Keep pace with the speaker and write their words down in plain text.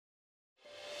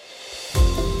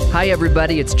Hi,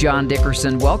 everybody. It's John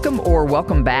Dickerson.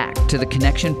 Welcome back to the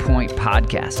Connection Point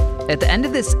podcast. At the end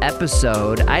of this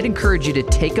episode, I'd encourage you to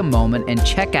take a moment and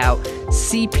check out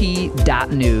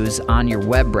cp.news on your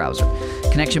web browser.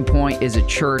 Connection Point is a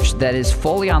church that is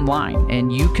fully online,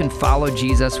 and you can follow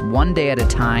Jesus one day at a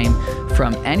time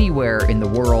from anywhere in the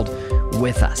world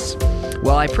with us.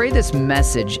 Well, I pray this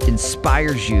message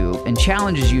inspires you and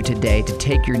challenges you today to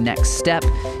take your next step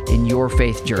in your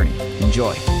faith journey.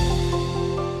 Enjoy.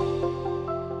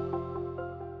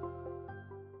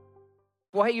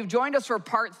 Well, hey, you've joined us for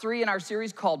part 3 in our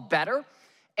series called Better.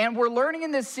 And we're learning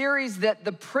in this series that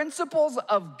the principles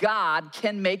of God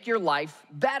can make your life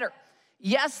better.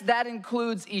 Yes, that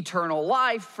includes eternal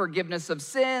life, forgiveness of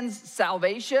sins,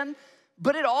 salvation,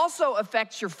 but it also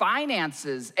affects your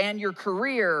finances and your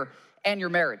career and your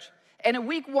marriage. And in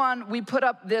week 1, we put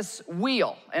up this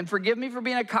wheel. And forgive me for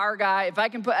being a car guy. If I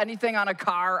can put anything on a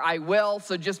car, I will,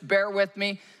 so just bear with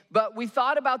me. But we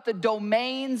thought about the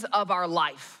domains of our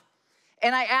life.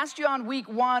 And I asked you on week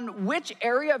 1, which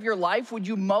area of your life would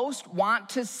you most want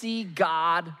to see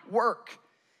God work?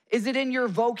 Is it in your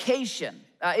vocation?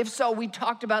 If so, we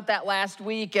talked about that last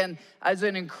week and as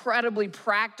an incredibly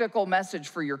practical message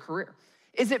for your career.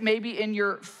 Is it maybe in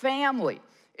your family?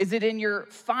 Is it in your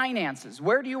finances?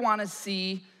 Where do you want to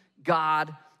see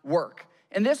God work?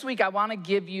 And this week, I want to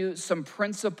give you some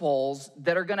principles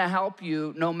that are going to help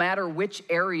you no matter which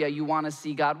area you want to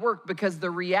see God work, because the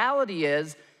reality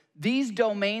is, these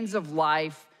domains of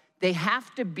life, they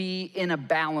have to be in a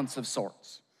balance of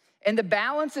sorts. And the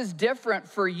balance is different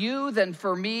for you than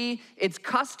for me. It's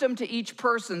custom to each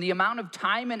person. The amount of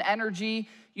time and energy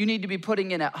you need to be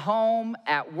putting in at home,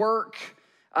 at work,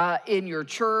 in your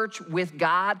church, with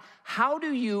God. How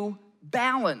do you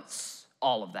balance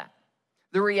all of that?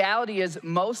 The reality is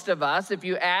most of us, if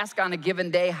you ask on a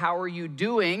given day, how are you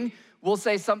doing? We'll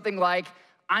say something like,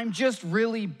 I'm just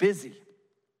really busy.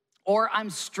 Or I'm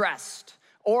stressed,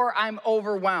 or I'm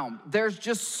overwhelmed. There's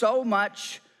just so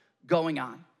much going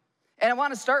on. And I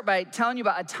want to start by telling you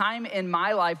about a time in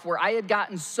my life where I had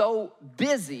gotten so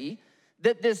busy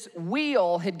that this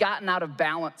wheel had gotten out of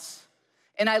balance.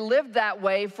 And I lived that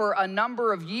way for a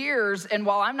number of years. And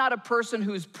while I'm not a person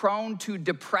who's prone to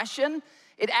depression,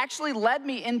 it actually led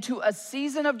me into a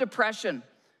season of depression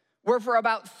where for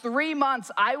about 3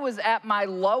 months, I was at my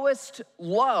lowest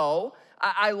low.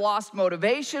 I lost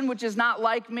motivation, which is not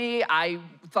like me. I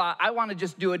thought I want to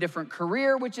just do a different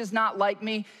career, which is not like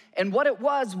me. And what it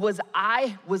was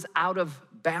I was out of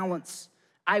balance.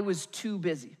 I was too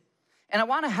busy. And I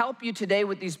want to help you today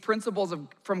with these principles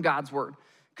from God's word.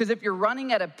 Because if you're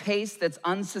running at a pace that's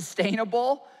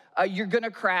unsustainable, you're going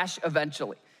to crash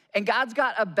eventually. And God's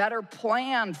got a better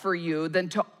plan for you than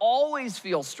to always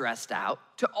feel stressed out,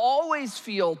 to always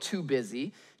feel too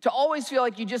busy, to always feel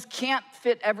like you just can't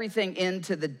fit everything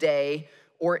into the day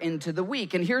or into the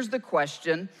week. And here's the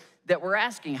question that we're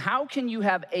asking. How can you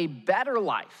have a better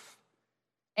life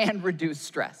and reduce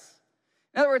stress?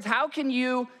 In other words, how can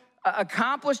you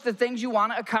accomplish the things you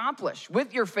want to accomplish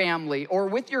with your family or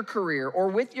with your career or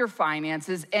with your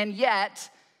finances and yet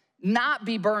not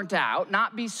be burnt out,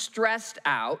 not be stressed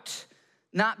out,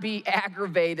 not be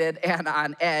aggravated and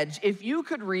on edge? If you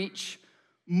could reach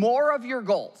more of your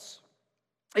goals,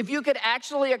 if you could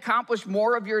actually accomplish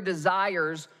more of your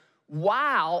desires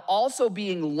while also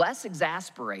being less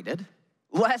exasperated,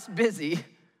 less busy,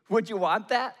 would you want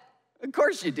that? Of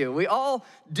course you do. We all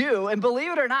do. And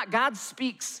believe it or not, God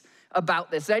speaks about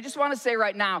this. And I just want to say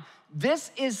right now,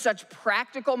 this is such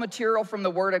practical material from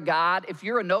the Word of God. If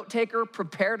you're a note taker,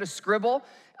 prepare to scribble.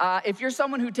 If you're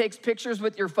someone who takes pictures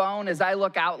with your phone, as I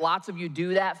look out, lots of you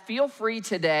do that, feel free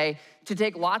today to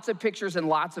take lots of pictures and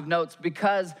lots of notes,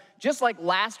 because just like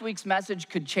last week's message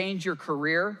could change your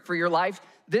career for your life,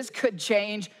 this could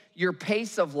change your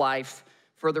pace of life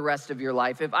for the rest of your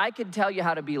life. If I could tell you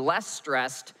how to be less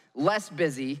stressed, less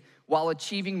busy, while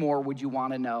achieving more, would you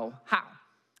want to know how?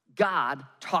 God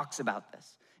talks about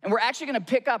this. And we're actually going to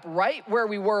pick up right where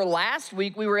we were last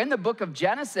week. We were in the book of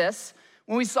Genesis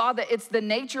when we saw that it's the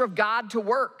nature of God to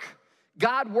work.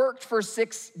 God worked for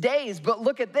 6 days, but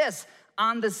look at this.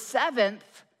 On the 7th,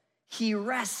 he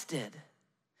rested.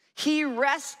 He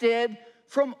rested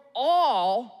from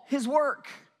all his work.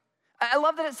 I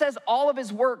love that it says all of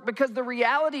his work, because the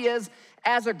reality is,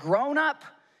 as a grown-up,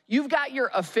 you've got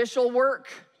your official work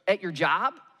at your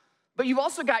job, but you've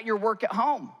also got your work at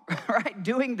home, right?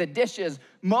 Doing the dishes,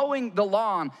 mowing the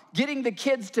lawn, getting the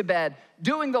kids to bed,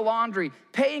 doing the laundry,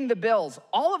 paying the bills.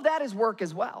 All of that is work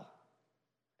as well.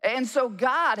 And so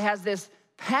God has this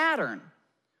pattern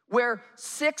where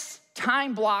 6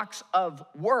 time blocks of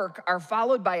work are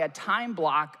followed by a time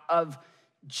block of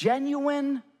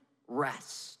genuine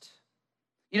rest.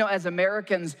 You know, as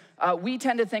Americans, we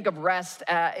tend to think of rest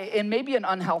in maybe an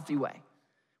unhealthy way.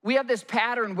 We have this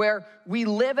pattern where we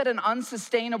live at an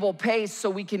unsustainable pace so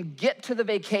we can get to the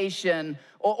vacation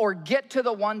or get to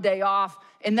the one day off,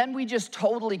 and then we just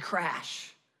totally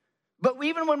crash. But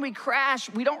even when we crash,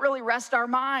 we don't really rest our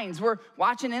minds. We're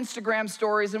watching Instagram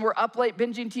stories and we're up late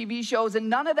binging TV shows, and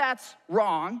none of that's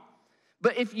wrong.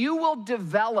 But if you will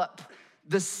develop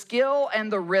the skill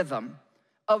and the rhythm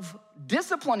of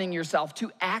disciplining yourself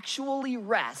to actually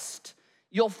rest,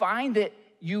 you'll find that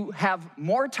you have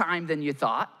more time than you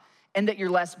thought and that you're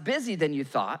less busy than you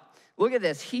thought. Look at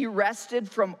this. He rested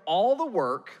from all the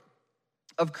work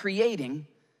of creating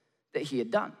that he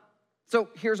had done. So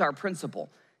here's our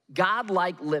principle.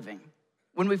 God-like living.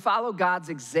 When we follow God's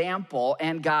example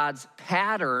and God's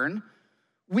pattern,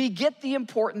 we get the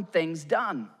important things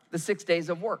done, the 6 days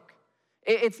of work.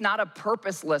 It's not a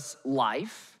purposeless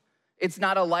life. It's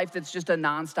not a life that's just a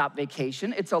nonstop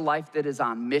vacation. It's a life that is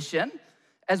on mission.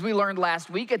 As we learned last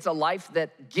week, it's a life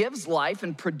that gives life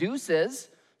and produces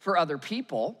for other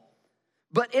people.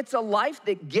 But it's a life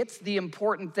that gets the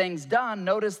important things done,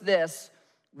 notice this,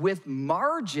 with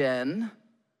margin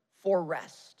for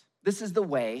rest. This is the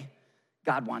way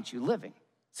God wants you living.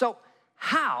 So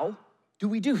how do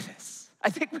we do this? I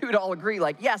think we would all agree,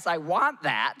 like, yes, I want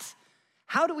that.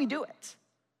 How do we do it?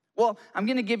 Well, I'm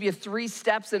gonna give you 3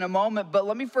 steps in a moment, but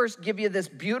let me first give you this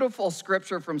beautiful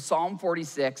scripture from Psalm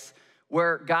 46,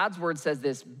 where God's word says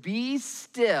this: be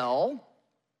still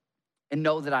and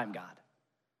know that I'm God.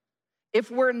 If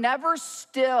we're never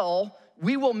still,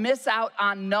 we will miss out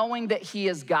on knowing that he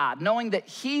is God, knowing that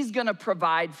he's gonna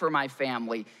provide for my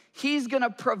family. He's gonna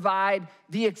provide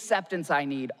the acceptance I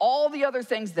need, all the other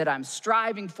things that I'm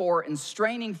striving for and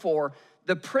straining for.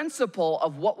 The principle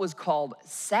of what was called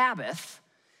Sabbath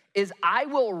is I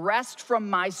will rest from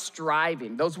my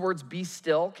striving. Those words, be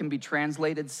still, can be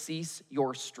translated cease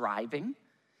your striving.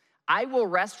 I will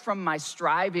rest from my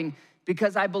striving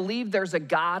because I believe there's a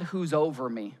God who's over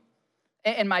me.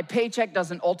 And my paycheck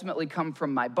doesn't ultimately come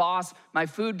from my boss. My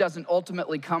food doesn't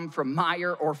ultimately come from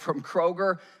Meijer or from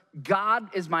Kroger.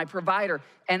 God is my provider.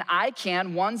 And I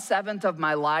can, 1/7 of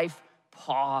my life,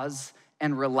 pause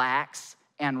and relax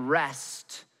and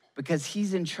rest because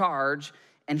he's in charge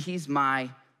and he's my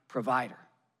provider.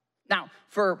 Now,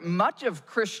 for much of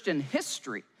Christian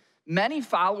history, many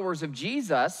followers of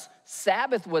Jesus,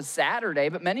 Sabbath was Saturday,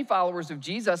 but many followers of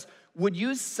Jesus would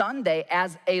use Sunday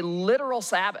as a literal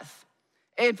Sabbath.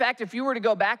 In fact, if you were to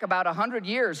go back about 100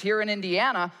 years here in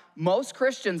Indiana, most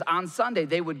Christians on Sunday,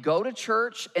 they would go to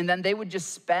church and then they would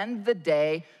just spend the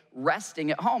day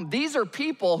resting at home. These are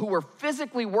people who were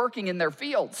physically working in their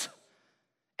fields.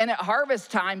 And at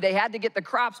harvest time, they had to get the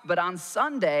crops, but on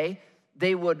Sunday,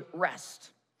 they would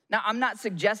rest. Now, I'm not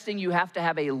suggesting you have to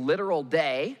have a literal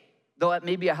day, though it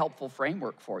may be a helpful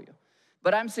framework for you.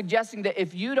 But I'm suggesting that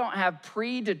if you don't have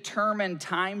predetermined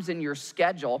times in your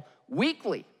schedule,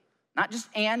 weekly, not just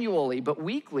annually, but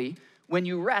weekly, when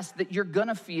you rest, that you're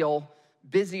gonna feel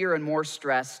busier and more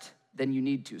stressed than you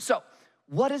need to. So,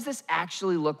 what does this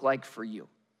actually look like for you?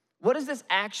 What does this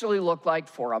actually look like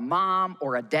for a mom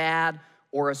or a dad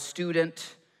or a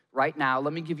student right now?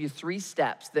 Let me give you 3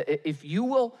 steps that if you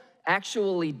will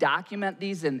actually document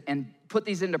these and put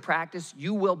these into practice,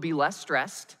 you will be less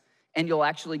stressed and you'll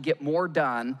actually get more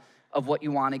done of what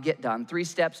you want to get done. 3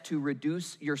 steps to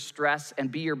reduce your stress and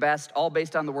be your best, all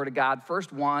based on the Word of God.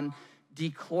 First one,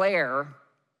 declare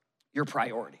your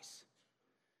priorities.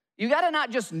 You got to not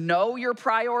just know your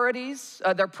priorities.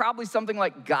 They're probably something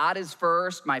like God is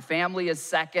first, my family is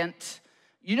second.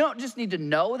 You don't just need to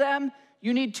know them,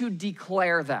 you need to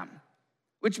declare them,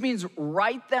 which means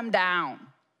write them down.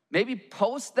 Maybe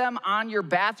post them on your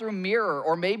bathroom mirror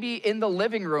or maybe in the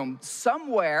living room,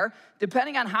 somewhere,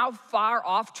 depending on how far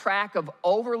off track of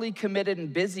overly committed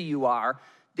and busy you are.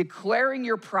 Declaring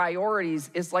your priorities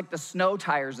is like the snow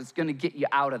tires that's gonna get you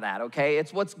out of that, okay?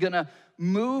 It's what's gonna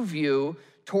move you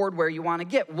toward where you wanna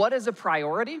get. What is a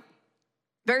priority?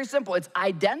 Very simple, it's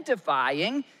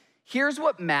identifying, here's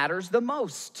what matters the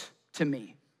most to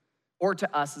me or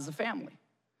to us as a family.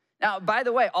 Now, by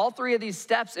the way, all 3 of these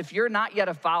steps, if you're not yet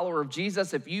a follower of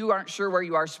Jesus, if you aren't sure where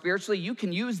you are spiritually, you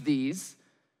can use these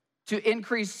to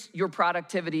increase your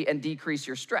productivity and decrease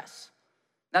your stress.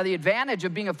 Now, the advantage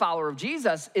of being a follower of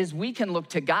Jesus is we can look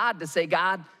to God to say,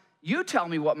 God, you tell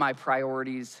me what my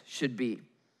priorities should be.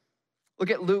 Look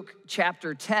at Luke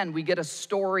chapter 10. We get a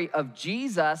story of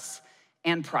Jesus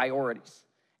and priorities.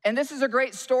 And this is a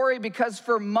great story because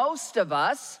for most of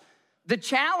us, the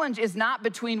challenge is not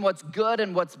between what's good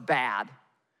and what's bad.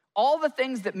 All the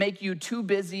things that make you too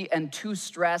busy and too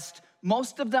stressed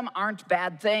most of them aren't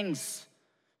bad things.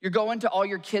 You're going to all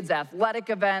your kids' athletic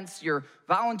events, you're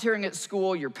volunteering at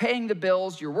school, you're paying the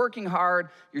bills, you're working hard,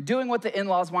 you're doing what the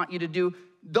in-laws want you to do.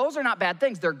 Those are not bad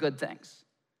things, they're good things.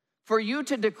 For you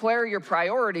to declare your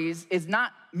priorities is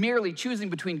not merely choosing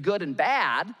between good and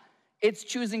bad, it's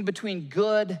choosing between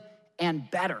good and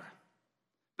better.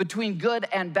 Between good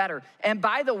and better. And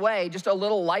by the way, just a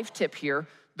little life tip here,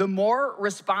 the more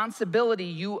responsibility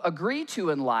you agree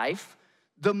to in life,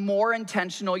 the more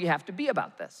intentional you have to be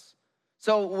about this.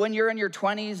 So when you're in your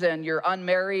 20s and you're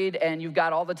unmarried and you've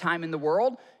got all the time in the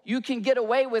world, you can get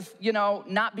away with,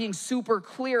 not being super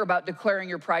clear about declaring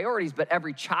your priorities. But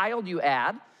every child you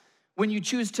add, when you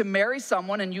choose to marry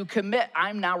someone and you commit,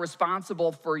 I'm now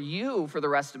responsible for you for the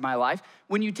rest of my life.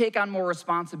 When you take on more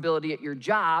responsibility at your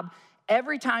job,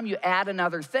 every time you add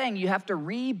another thing, you have to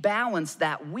rebalance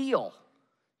that wheel.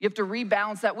 You have to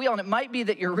rebalance that wheel. And it might be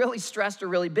that you're really stressed or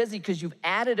really busy because you've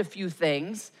added a few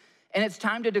things, and it's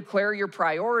time to declare your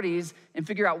priorities and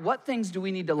figure out what things do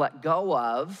we need to let go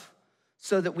of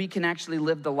so that we can actually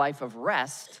live the life of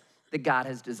rest that God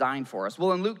has designed for us.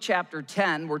 Well, in Luke chapter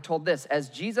 10, we're told this: as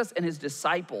Jesus and his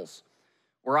disciples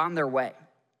were on their way,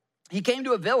 he came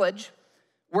to a village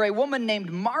where a woman named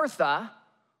Martha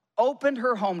opened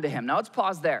her home to him. Now let's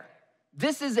pause there.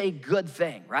 This is a good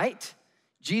thing, right?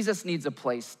 Jesus needs a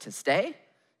place to stay,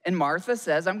 and Martha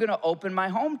says, I'm gonna open my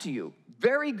home to you.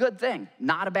 Very good thing,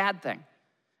 not a bad thing.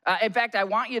 In fact, I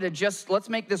want you to let's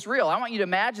make this real. I want you to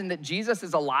imagine that Jesus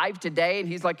is alive today and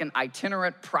he's like an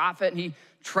itinerant prophet, and he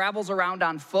travels around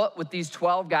on foot with these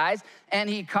 12 guys, and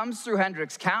he comes through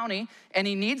Hendricks County and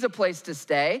he needs a place to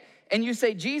stay. And you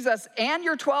say, Jesus, and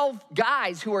your 12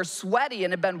 guys who are sweaty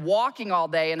and have been walking all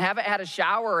day and haven't had a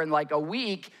shower in like a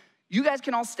week, you guys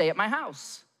can all stay at my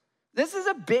house. This is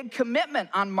a big commitment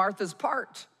on Martha's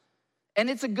part. And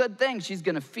it's a good thing. She's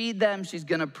gonna feed them, she's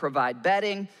gonna provide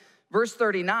bedding. Verse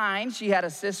 39, she had a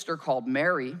sister called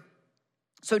Mary.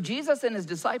 So Jesus and his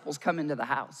disciples come into the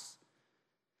house,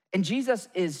 and Jesus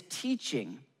is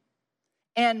teaching.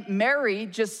 And Mary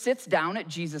just sits down at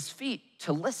Jesus' feet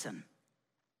to listen.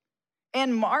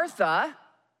 And Martha,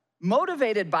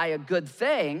 motivated by a good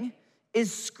thing,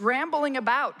 is scrambling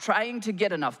about, trying to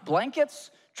get enough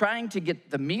blankets, trying to get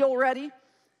the meal ready.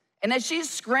 And as she's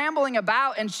scrambling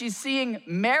about and she's seeing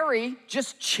Mary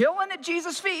just chilling at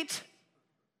Jesus' feet,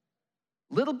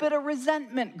 little bit of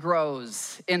resentment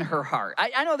grows in her heart.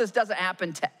 I know this doesn't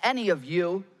happen to any of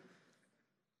you.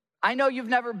 I know you've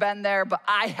never been there, but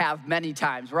I have many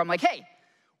times where I'm like, hey,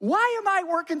 why am I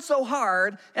working so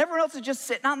hard? Everyone else is just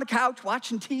sitting on the couch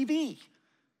watching TV,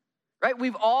 right?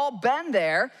 We've all been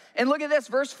there. And look at this,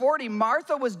 verse 40,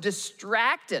 Martha was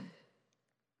distracted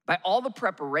by all the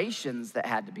preparations that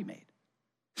had to be made.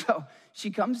 So she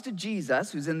comes to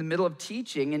Jesus, who's in the middle of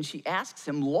teaching, and she asks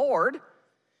him, Lord,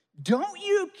 don't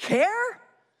you care?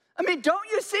 I mean, don't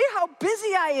you see how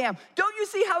busy I am? Don't you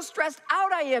see how stressed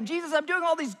out I am? Jesus, I'm doing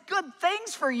all these good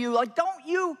things for you. Like, don't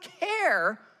you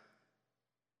care?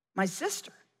 My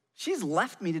sister, she's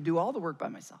left me to do all the work by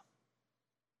myself.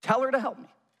 Tell her to help me.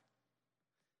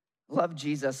 Love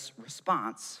Jesus'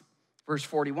 response. Verse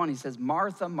 41, he says,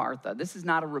 Martha, Martha. This is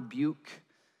not a rebuke.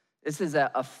 This is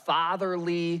a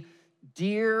fatherly,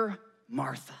 dear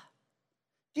Martha.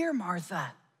 Dear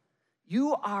Martha,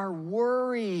 you are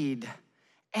worried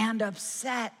and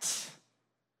upset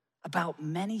about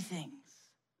many things.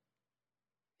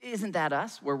 Isn't that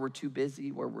us, where we're too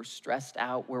busy, where we're stressed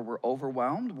out, where we're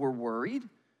overwhelmed, we're worried,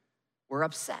 we're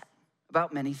upset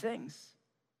about many things.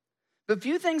 But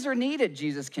few things are needed,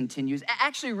 Jesus continues.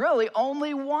 Actually, really,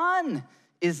 only one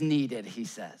is needed, he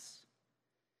says.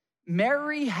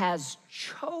 Mary has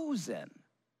chosen.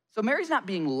 So Mary's not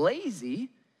being lazy.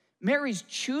 Mary's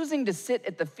choosing to sit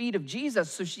at the feet of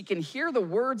Jesus so she can hear the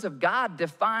words of God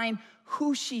define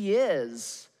who she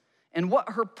is and what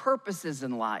her purpose is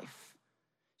in life.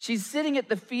 She's sitting at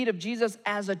the feet of Jesus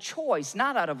as a choice,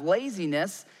 not out of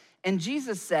laziness. And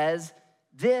Jesus says,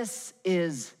 this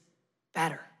is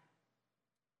better.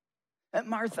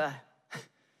 Martha,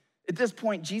 at this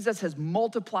point, Jesus has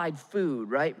multiplied food,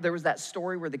 right? There was that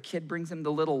story where the kid brings him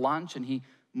the little lunch and he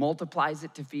multiplies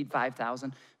it to feed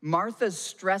 5,000. Martha's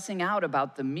stressing out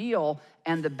about the meal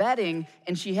and the bedding,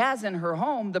 and she has in her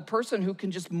home the person who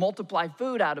can just multiply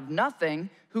food out of nothing,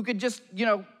 who could just,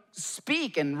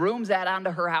 speak, and rooms add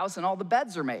onto her house and all the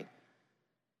beds are made.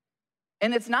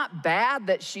 And it's not bad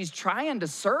that she's trying to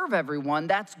serve everyone.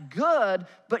 That's good,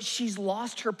 but she's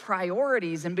lost her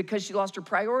priorities. And because she lost her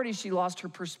priorities, she lost her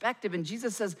perspective. And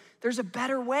Jesus says, there's a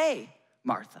better way,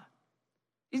 Martha.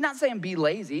 He's not saying be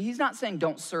lazy. He's not saying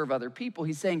don't serve other people.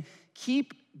 He's saying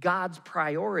keep God's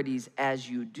priorities as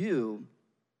you do.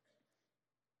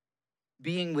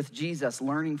 being with Jesus,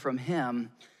 learning from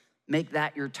him, make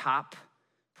that your top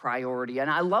priority. And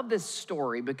I love this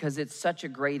story because it's such a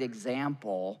great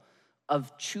example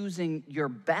of choosing your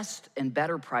best and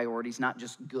better priorities, not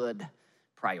just good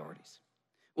priorities.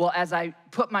 Well, as I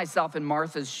put myself in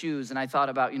Martha's shoes and I thought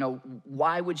about,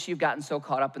 why would she have gotten so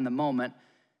caught up in the moment?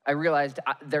 I realized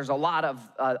there's a lot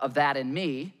of that in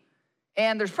me,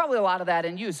 and there's probably a lot of that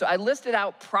in you. So I listed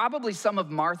out probably some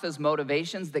of Martha's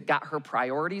motivations that got her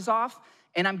priorities off,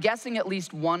 and I'm guessing at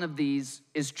least one of these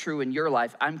is true in your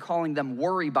life. I'm calling them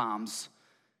worry bombs,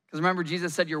 because remember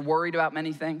Jesus said you're worried about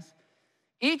many things?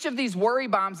 Each of these worry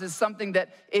bombs is something that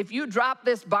if you drop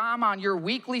this bomb on your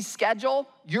weekly schedule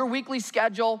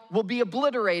will be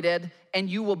obliterated and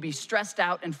you will be stressed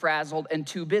out and frazzled and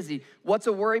too busy. What's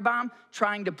a worry bomb?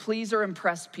 Trying to please or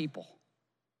impress people.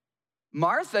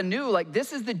 Martha knew,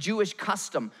 this is the Jewish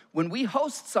custom. When we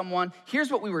host someone, here's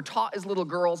what we were taught as little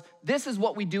girls. This is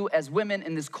what we do as women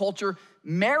in this culture.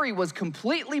 Mary was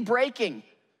completely breaking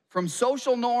from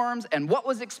social norms and what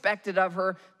was expected of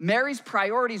her. Mary's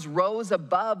priorities rose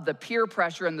above the peer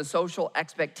pressure and the social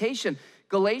expectation.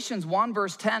 Galatians 1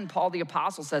 verse 10, Paul the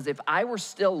apostle says, if I were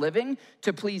still living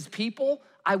to please people,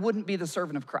 I wouldn't be the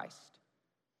servant of Christ.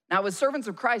 Now, as servants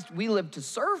of Christ, we live to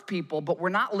serve people, but we're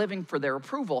not living for their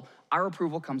approval. Our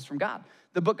approval comes from God.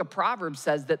 The book of Proverbs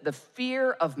says that the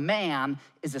fear of man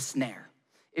is a snare.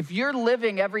 If you're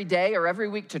living every day or every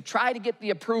week to try to get the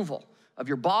approval of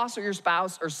your boss or your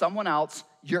spouse or someone else,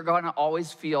 you're gonna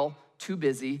always feel too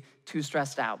busy, too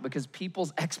stressed out, because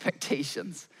people's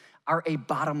expectations are a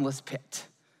bottomless pit.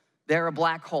 They're a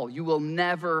black hole. You will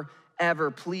never, ever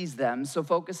please them, so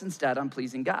focus instead on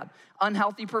pleasing God.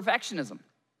 Unhealthy perfectionism.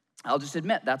 I'll just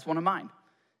admit, that's one of mine.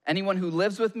 Anyone who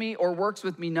lives with me or works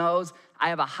with me knows I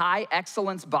have a high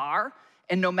excellence bar,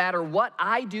 and no matter what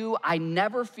I do, I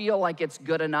never feel like it's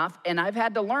good enough, and I've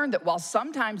had to learn that while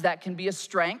sometimes that can be a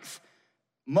strength,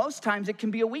 most times it can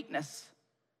be a weakness.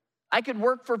 I could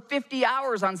work for 50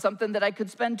 hours on something that I could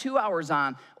spend 2 hours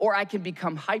on, or I can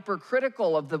become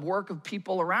hypercritical of the work of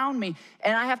people around me,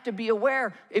 and I have to be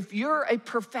aware. If you're a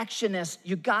perfectionist,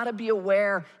 you gotta be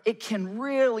aware it can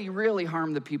really, really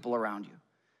harm the people around you.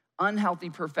 Unhealthy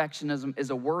perfectionism is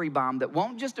a worry bomb that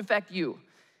won't just affect you,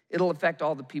 it'll affect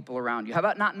all the people around you. How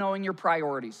about not knowing your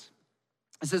priorities?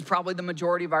 This is probably the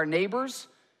majority of our neighbors.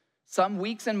 Some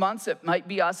weeks and months, it might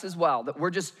be us as well, that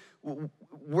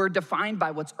we're defined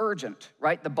by what's urgent,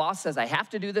 right? The boss says, I have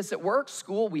to do this at work,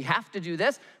 school, we have to do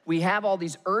this. We have all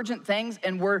these urgent things,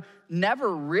 and we're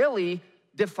never really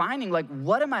defining,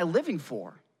 what am I living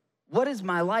for? What is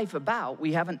my life about?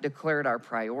 We haven't declared our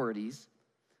priorities.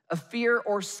 A fear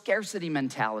or scarcity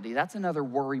mentality, that's another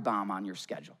worry bomb on your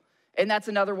schedule. And that's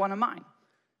another one of mine.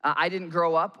 I didn't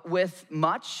grow up with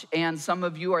much, and some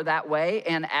of you are that way,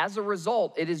 and as a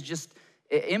result, it is just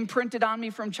imprinted on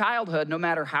me from childhood. No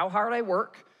matter how hard I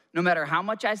work, no matter how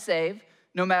much I save,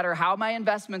 no matter how my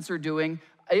investments are doing,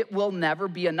 it will never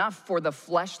be enough for the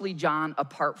fleshly John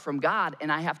apart from God,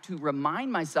 and I have to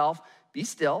remind myself, be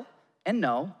still and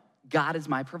know God is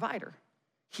my provider.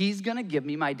 He's gonna give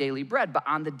me my daily bread, but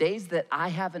on the days that I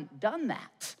haven't done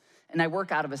that, and I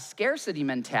work out of a scarcity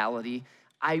mentality,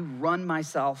 I run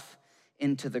myself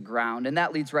into the ground. And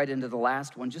that leads right into the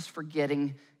last one, just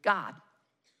forgetting God.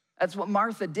 That's what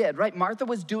Martha did, right? Martha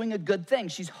was doing a good thing.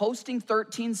 She's hosting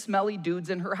 13 smelly dudes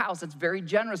in her house. It's very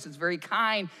generous, it's very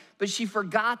kind, but she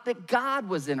forgot that God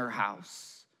was in her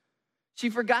house. She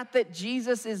forgot that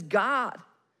Jesus is God.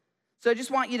 So I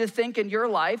just want you to think in your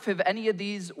life, have any of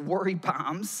these worry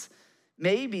bombs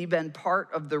maybe been part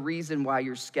of the reason why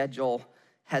your schedule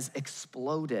has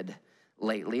exploded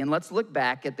lately? And let's look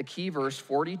back at the key verse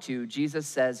 42. Jesus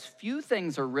says, few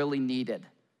things are really needed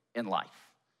in life.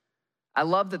 I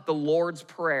love that the Lord's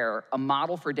Prayer, a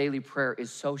model for daily prayer,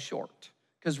 is so short,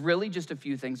 because really just a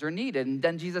few things are needed. And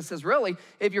then Jesus says, really,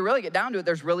 if you really get down to it,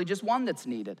 there's really just one that's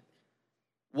needed.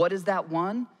 What is that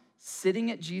one?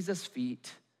 Sitting at Jesus'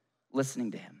 feet,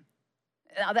 listening to him.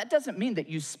 Now, that doesn't mean that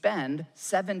you spend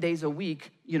 7 days a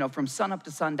week, from sun up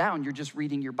to sundown, you're just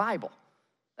reading your Bible.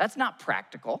 That's not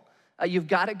practical. You've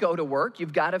got to go to work.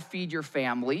 You've got to feed your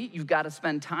family. You've got to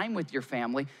spend time with your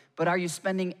family. But are you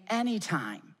spending any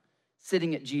time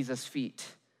sitting at Jesus' feet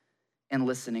and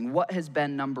listening? What has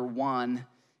been number one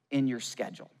in your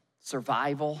schedule?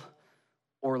 Survival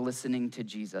or listening to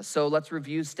Jesus? So let's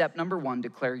review step number one,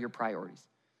 declare your priorities.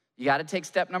 You got to take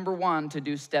step number one to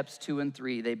do steps 2 and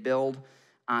 3. They build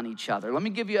on each other. Let me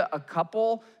give you a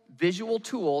couple visual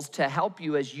tools to help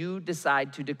you as you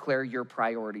decide to declare your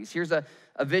priorities. Here's a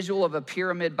visual of a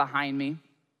pyramid behind me.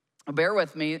 Bear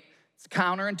with me, it's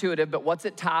counterintuitive, but what's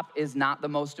at top is not the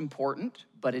most important,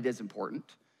 but it is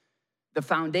important. The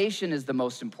foundation is the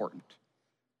most important.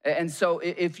 And so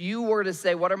if you were to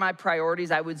say, what are my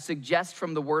priorities? I would suggest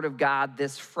from the Word of God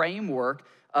this framework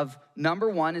of number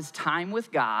one is time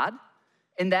with God,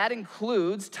 and that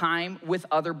includes time with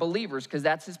other believers, because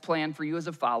that's his plan for you as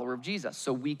a follower of Jesus.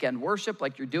 So weekend worship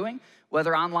like you're doing,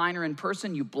 whether online or in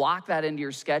person, you block that into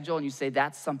your schedule and you say,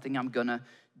 that's something I'm gonna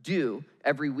do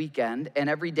every weekend, and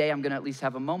every day I'm gonna at least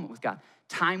have a moment with God.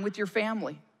 Time with your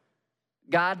family.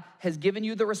 God has given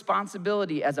you the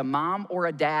responsibility as a mom or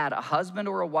a dad, a husband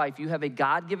or a wife. You have a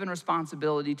God-given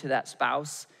responsibility to that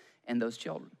spouse and those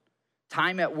children.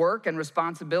 Time at work and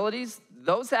responsibilities,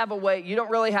 those have a way, you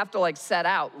don't really have to like set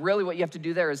out. Really what you have to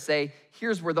do there is say,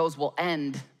 here's where those will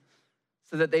end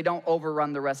so that they don't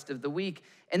overrun the rest of the week.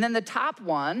 And then the top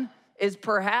one is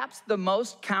perhaps the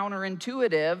most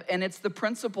counterintuitive, and it's the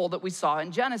principle that we saw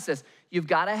in Genesis. You've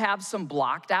got to have some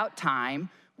blocked out time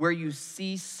where you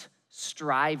cease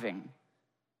striving.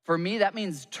 For me, that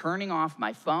means turning off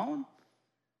my phone.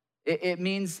 It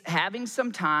means having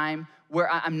some time where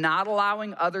I'm not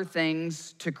allowing other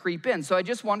things to creep in. So I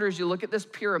just wonder, as you look at this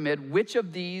pyramid, which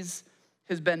of these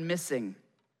has been missing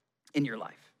in your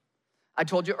life? I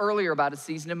told you earlier about a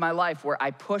season in my life where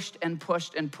I pushed and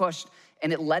pushed and pushed,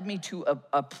 and it led me to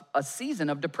a season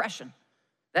of depression.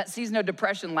 That season of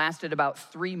depression lasted about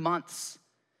 3 months.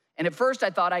 And at first I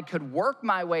thought I could work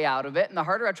my way out of it, and the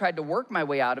harder I tried to work my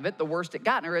way out of it, the worse it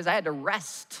got. And I had to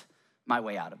rest my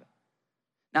way out of it.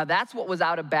 Now that's what was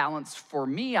out of balance for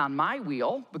me on my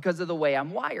wheel because of the way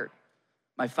I'm wired.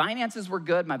 My finances were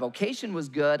good, my vocation was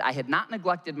good, I had not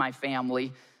neglected my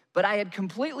family, but I had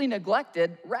completely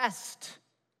neglected rest.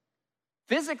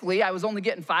 Physically, I was only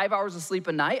getting 5 hours of sleep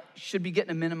a night, should be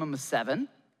getting a minimum of 7.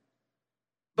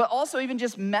 But also even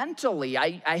just mentally,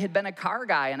 I had been a car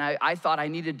guy and I thought I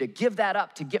needed to give that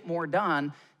up to get more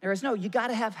done. There is no, you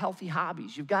gotta have healthy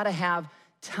hobbies. You've gotta have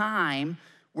time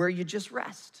where you just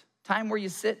rest, time where you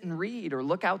sit and read or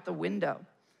look out the window.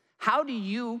 How do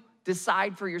you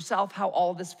decide for yourself how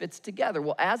all this fits together?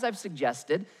 Well, as I've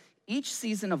suggested, each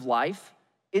season of life,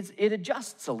 it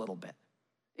adjusts a little bit.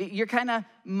 You're kind of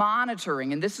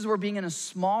monitoring, and this is where being in a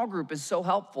small group is so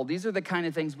helpful. These are the kind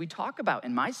of things we talk about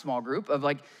in my small group of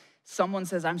like, someone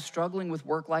says, I'm struggling with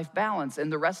work-life balance,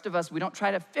 and the rest of us, we don't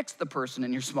try to fix the person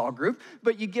in your small group,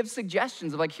 but you give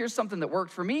suggestions of like, here's something that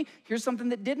worked for me, here's something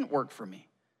that didn't work for me.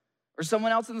 Or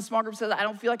someone else in the small group says, I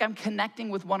don't feel like I'm connecting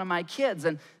with one of my kids,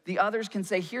 and the others can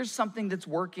say, here's something that's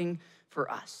working for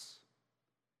us.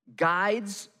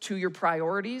 Guides to your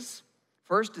priorities,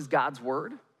 first is God's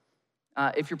word.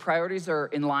 If your priorities are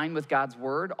in line with God's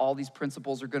word, all these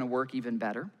principles are gonna work even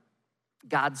better.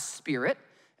 God's Spirit,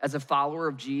 as a follower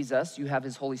of Jesus, you have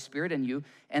his Holy Spirit in you,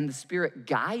 and the Spirit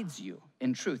guides you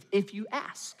in truth. If you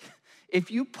ask,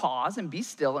 if you pause and be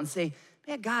still and say,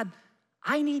 man, God,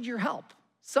 I need your help.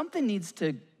 Something needs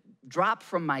to drop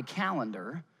from my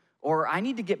calendar, or I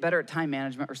need to get better at time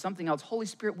management or something else. Holy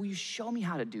Spirit, will you show me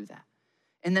how to do that?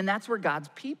 And then that's where God's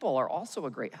people are also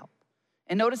a great help.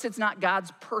 And notice it's not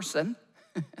God's person.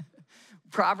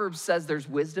 Proverbs says there's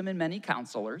wisdom in many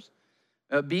counselors.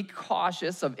 Be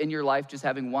cautious of in your life just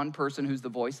having one person who's the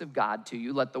voice of God to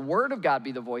you. Let the word of God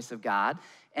be the voice of God,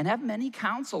 and have many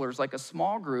counselors, like a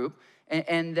small group,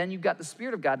 and then you've got the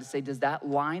Spirit of God to say, does that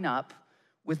line up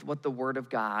with what the word of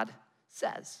God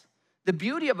says? The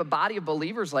beauty of a body of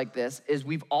believers like this is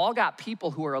we've all got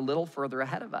people who are a little further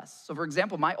ahead of us. So for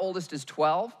example, my oldest is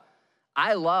 12.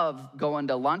 I love going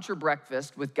to lunch or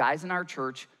breakfast with guys in our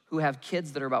church who have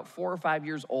kids that are about 4 or 5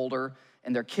 years older,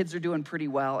 and their kids are doing pretty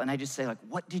well, and I just say like,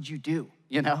 what did you do?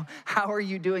 You know, how are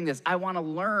you doing this? I wanna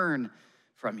learn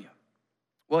from you.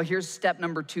 Well, here's step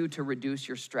number 2 to reduce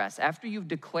your stress. After you've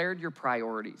declared your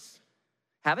priorities,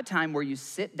 have a time where you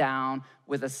sit down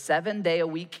with a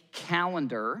 7-day-a-week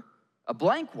calendar, a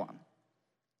blank one,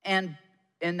 and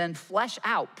then flesh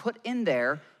out, put in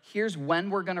there, here's when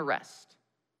we're gonna rest.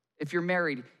 If you're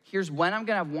married, here's when I'm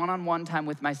gonna have one-on-one time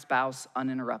with my spouse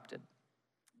uninterrupted.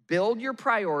 Build your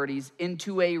priorities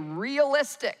into a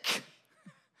realistic,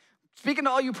 speaking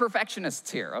to all you perfectionists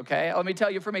here, okay? Let me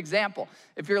tell you from example.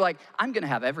 If you're like, I'm gonna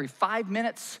have every 5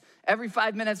 minutes,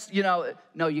 you know,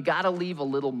 no, you gotta leave a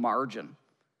little margin.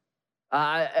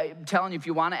 I'm telling you, if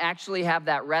you wanna actually have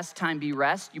that rest time be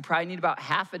rest, you probably need about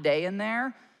half a day in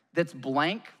there that's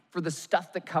blank for the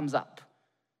stuff that comes up.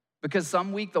 Because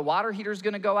some week the water heater's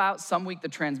gonna go out, some week the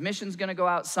transmission's gonna go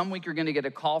out, some week you're gonna get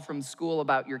a call from school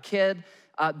about your kid.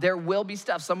 There will be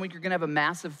stuff. Some week you're gonna have a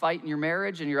massive fight in your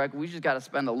marriage and you're like, we just gotta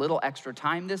spend a little extra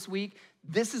time this week.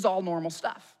 This is all normal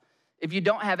stuff. If you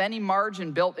don't have any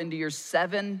margin built into your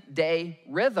 7-day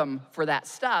rhythm for that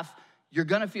stuff, you're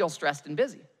gonna feel stressed and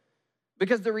busy.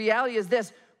 Because the reality is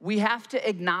this, we have to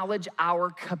acknowledge our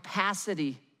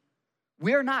capacity.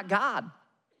 We are not God,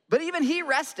 but even he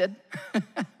rested.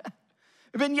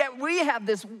 And yet we have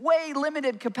this way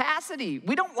limited capacity.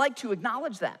 We don't like to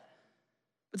acknowledge that.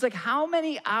 It's like, how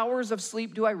many hours of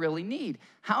sleep do I really need?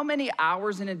 How many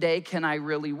hours in a day can I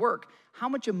really work? How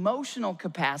much emotional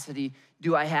capacity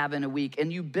do I have in a week?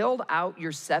 And you build out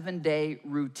your 7-day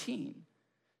routine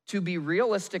to be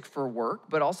realistic for work,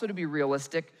 but also to be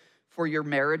realistic for your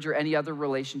marriage or any other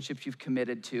relationships you've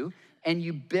committed to. And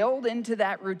you build into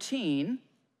that routine,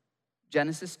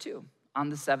 Genesis 2, on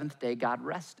the 7th day, God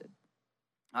rested.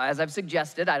 As I've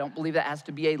suggested, I don't believe that has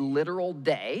to be a literal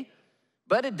day,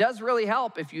 but it does really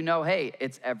help if you know, hey,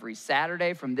 it's every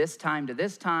Saturday from this time to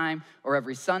this time, or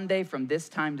every Sunday from this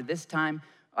time to this time.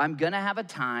 I'm gonna have a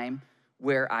time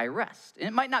where I rest. And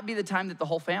it might not be the time that the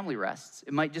whole family rests.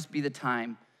 It might just be the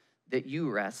time that you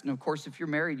rest. And of course, if you're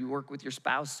married, you work with your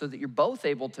spouse so that you're both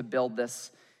able to build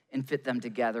this and fit them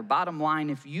together. Bottom line,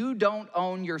 if you don't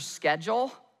own your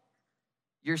schedule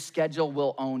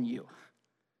will own you.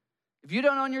 If you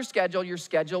don't own your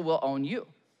schedule will own you.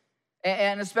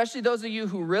 And especially those of you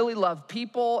who really love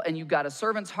people and you've got a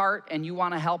servant's heart and you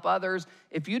want to help others,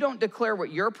 if you don't declare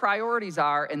what your priorities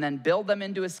are and then build them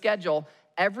into a schedule,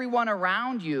 everyone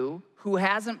around you who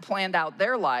hasn't planned out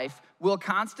their life will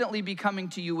constantly be coming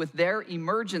to you with their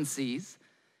emergencies.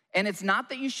 And it's not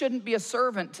that you shouldn't be a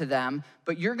servant to them,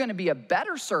 but you're going to be a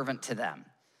better servant to them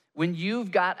when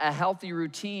you've got a healthy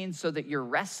routine so that you're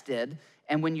rested.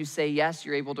 And when you say yes,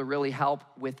 you're able to really help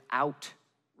without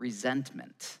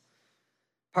resentment.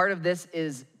 Part of this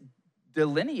is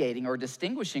delineating or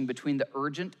distinguishing between the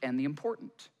urgent and the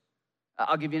important.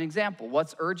 I'll give you an example.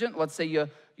 What's urgent? Let's say you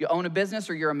own a business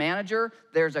or you're a manager.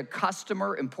 There's a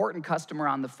customer, important customer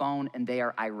on the phone, and they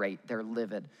are irate. They're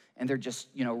livid, and they're just,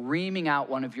 reaming out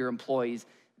one of your employees.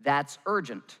 That's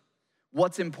urgent.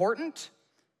 What's important?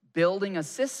 Building a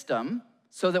system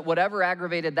so that whatever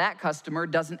aggravated that customer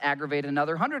doesn't aggravate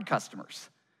another 100 customers.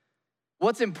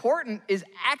 What's important is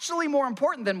actually more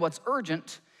important than what's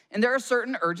urgent. And there are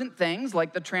certain urgent things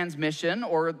like the transmission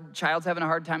or child's having a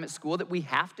hard time at school that we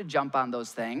have to jump on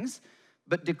those things.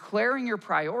 But declaring your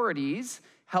priorities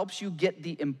helps you get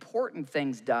the important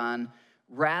things done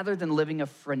rather than living a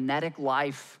frenetic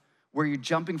life where you're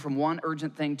jumping from one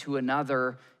urgent thing to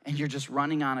another and you're just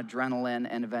running on adrenaline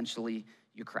and eventually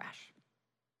you crash.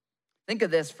 Think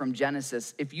of this from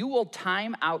Genesis. If you will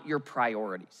time out your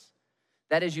priorities,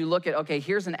 that is, you look at, okay,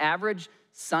 here's an average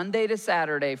Sunday to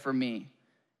Saturday for me,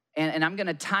 and I'm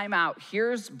gonna time out.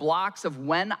 Here's blocks of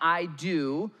when I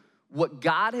do what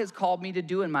God has called me to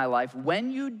do in my life.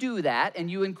 When you do that,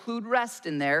 and you include rest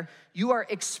in there, you are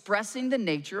expressing the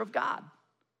nature of God.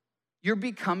 You're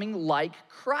becoming like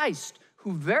Christ,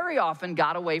 who very often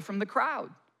got away from the crowd.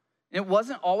 And it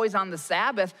wasn't always on the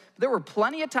Sabbath. There were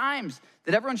plenty of times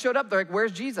that everyone showed up. They're like,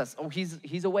 where's Jesus? Oh,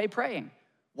 he's away praying.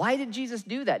 Why did Jesus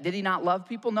do that? Did he not love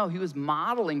people? No, he was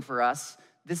modeling for us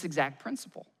this exact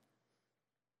principle.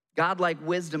 God-like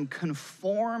wisdom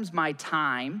conforms my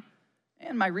time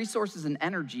and my resources and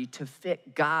energy to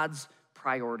fit God's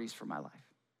priorities for my life.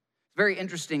 It's very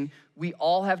interesting. We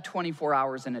all have 24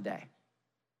 hours in a day.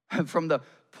 From the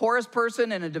poorest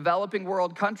person in a developing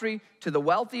world country to the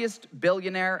wealthiest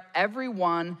billionaire,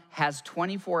 everyone has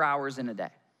 24 hours in a day.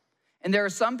 And there are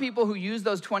some people who use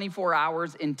those 24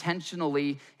 hours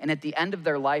intentionally, and at the end of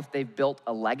their life, they've built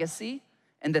a legacy,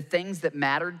 and the things that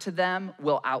mattered to them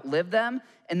will outlive them.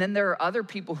 And then there are other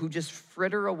people who just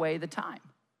fritter away the time.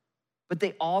 But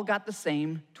they all got the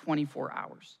same 24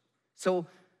 hours. So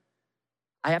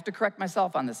I have to correct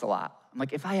myself on this a lot. I'm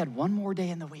like, if I had one more day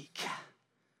in the week,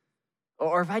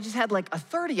 or if I just had like a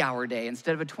 30-hour day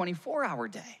instead of a 24-hour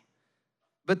day.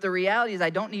 But the reality is I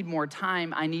don't need more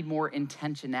time, I need more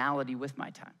intentionality with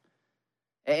my time.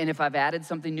 And if I've added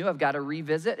something new, I've got to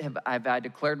revisit. Have I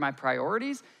declared my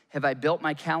priorities? Have I built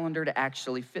my calendar to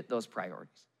actually fit those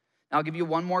priorities? Now, I'll give you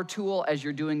one more tool as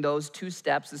you're doing those 2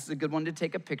 steps. This is a good one to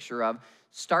take a picture of.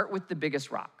 Start with the biggest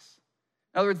rocks.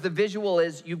 In other words, the visual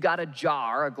is you've got a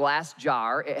jar, a glass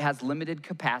jar. It has limited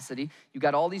capacity. You've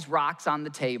got all these rocks on the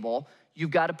table.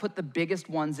 You've got to put the biggest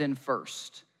ones in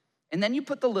first. And then you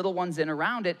put the little ones in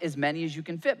around it, as many as you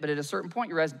can fit. But at a certain point,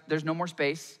 you realize there's no more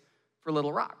space for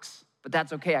little rocks. But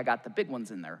that's okay, I got the big ones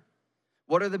in there.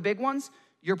 What are the big ones?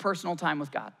 Your personal time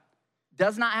with God.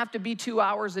 Does not have to be 2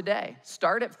 hours a day.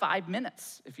 Start at 5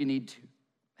 minutes if you need to.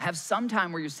 Have some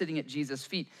time where you're sitting at Jesus'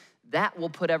 feet. That will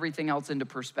put everything else into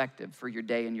perspective for your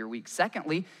day and your week.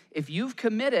 Secondly, if you've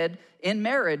committed in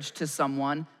marriage to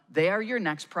someone, they are your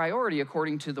next priority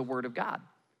according to the Word of God.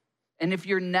 And if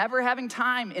you're never having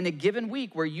time in a given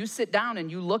week where you sit down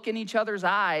and you look in each other's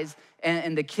eyes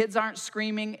and the kids aren't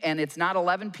screaming and it's not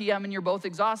 11 p.m. and you're both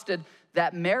exhausted,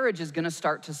 that marriage is gonna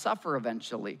start to suffer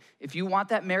eventually. If you want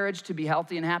that marriage to be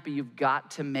healthy and happy, you've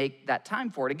got to make that time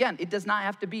for it. Again, it does not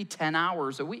have to be 10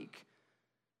 hours a week,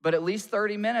 but at least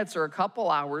 30 minutes or a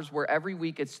couple hours where every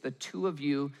week it's the two of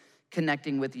you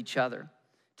connecting with each other.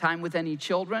 Time with any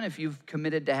children, if you've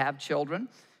committed to have children.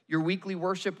 Your weekly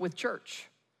worship with church.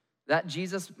 That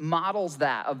Jesus models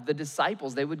that of the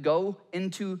disciples. They would go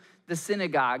into the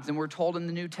synagogues, and we're told in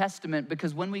the New Testament,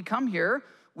 because when we come here,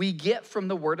 we get from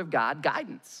the Word of God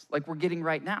guidance, like we're getting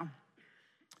right now.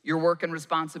 Your work and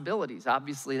responsibilities,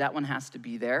 obviously that one has to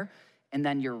be there. And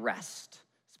then your rest,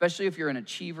 especially if you're an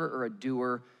achiever or a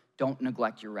doer, don't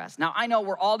neglect your rest. Now, I know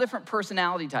we're all different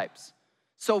personality types.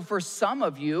 So for some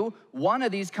of you, one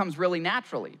of these comes really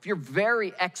naturally. If you're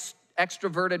very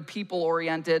extroverted,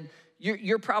 people-oriented,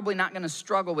 you're probably not gonna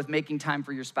struggle with making time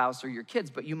for your spouse or your kids,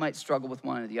 but you might struggle with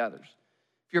one of the others.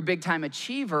 If you're a big-time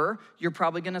achiever, you're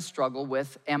probably gonna struggle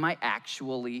with, am I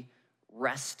actually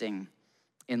resting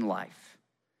in life?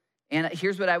 And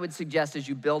here's what I would suggest as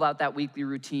you build out that weekly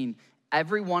routine.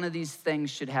 Every one of these things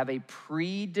should have a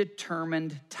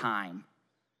predetermined time.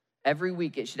 Every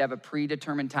week it should have a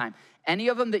predetermined time. Any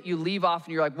of them that you leave off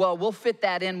and you're like, well, we'll fit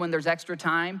that in when there's extra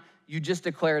time, you just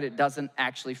declared it doesn't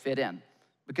actually fit in.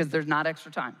 Because there's not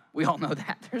extra time. We all know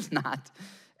that. There's not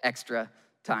extra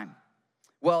time.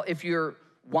 Well, if you're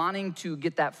wanting to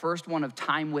get that first one of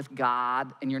time with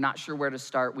God and you're not sure where to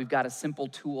start, we've got a simple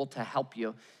tool to help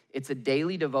you. It's a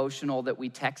daily devotional that we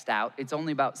text out. It's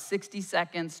only about 60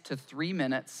 seconds to 3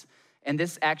 minutes. And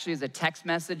this actually is a text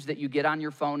message that you get on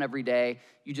your phone every day.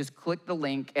 You just click the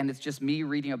link and it's just me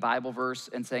reading a Bible verse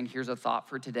and saying, here's a thought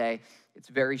for today. It's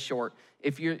very short.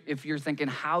 If you're thinking,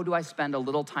 how do I spend a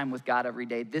little time with God every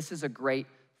day? This is a great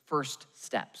first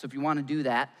step. So if you want to do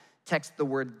that, text the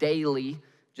word daily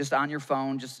just on your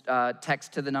phone. Just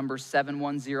text to the number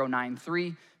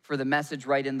 71093 for the message,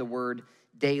 write in the word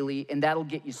daily, and that'll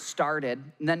get you started.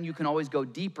 And then you can always go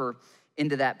deeper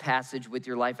into that passage with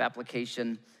your Life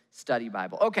Application Study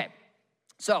Bible. Okay,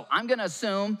 so I'm gonna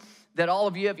assume that all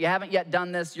of you, if you haven't yet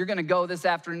done this, you're gonna go this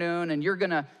afternoon and you're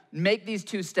gonna make these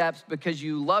 2 steps because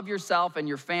you love yourself and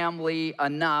your family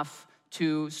enough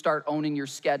to start owning your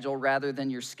schedule rather than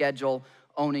your schedule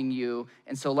owning you.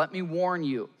 And so let me warn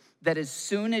you that as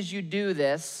soon as you do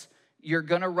this, you're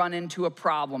gonna run into a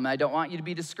problem. I don't want you to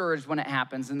be discouraged when it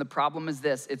happens. And the problem is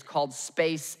this, it's called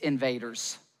space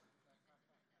invaders.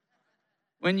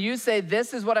 When you say,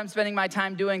 this is what I'm spending my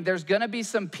time doing, there's gonna be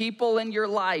some people in your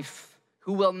life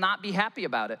who will not be happy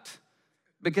about it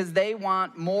because they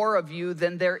want more of you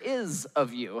than there is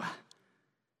of you.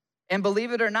 And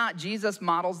believe it or not, Jesus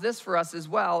models this for us as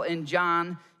well in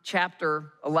John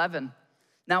chapter 11.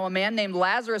 Now, a man named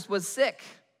Lazarus was sick.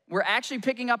 We're actually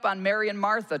picking up on Mary and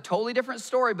Martha, totally different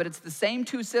story, but it's the same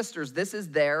 2 sisters. This is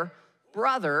their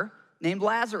brother named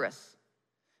Lazarus.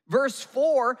 Verse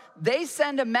 4, they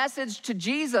send a message to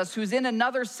Jesus who's in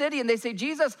another city and they say,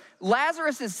 Jesus,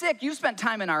 Lazarus is sick. You spent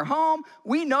time in our home.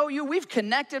 We know you. We've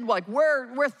connected. Like we're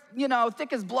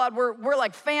thick as blood. We're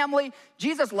like family.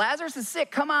 Jesus, Lazarus is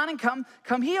sick. Come on and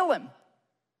come heal him.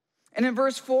 And in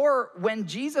verse 4, when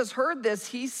Jesus heard this,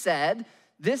 he said,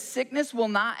 this sickness will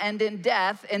not end in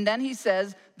death. And then he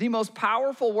says the most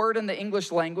powerful word in the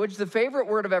English language, the favorite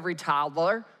word of every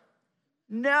toddler,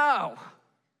 no.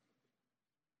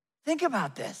 Think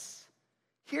about this.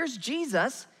 Here's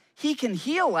Jesus. He can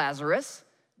heal Lazarus.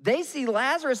 They see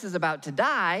Lazarus is about to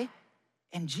die,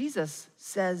 and Jesus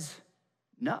says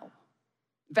no.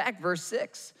 In fact, verse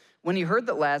 6, when he heard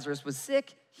that Lazarus was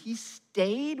sick, he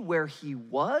stayed where he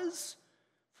was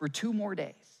for 2 more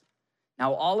days.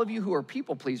 Now, all of you who are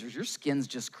people pleasers, your skin's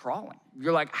just crawling.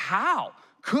 You're like, how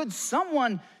could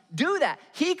someone do that?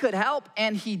 He could help,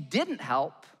 and he didn't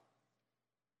help.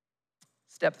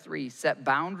 Step 3, set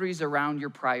boundaries around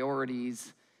your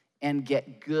priorities and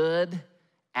get good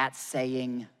at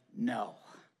saying no.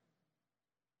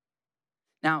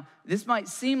 Now, this might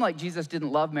seem like Jesus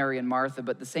didn't love Mary and Martha,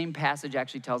 but the same passage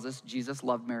actually tells us Jesus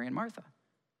loved Mary and Martha.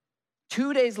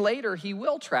 2 days later, he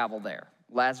will travel there.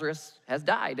 Lazarus has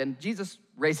died, and Jesus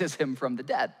raises him from the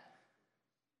dead.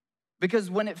 Because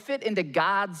when it fit into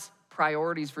God's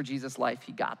priorities for Jesus' life,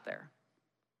 he got there.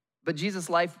 But Jesus'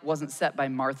 life wasn't set by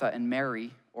Martha and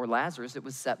Mary or Lazarus. It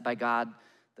was set by God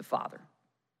the Father.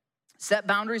 Set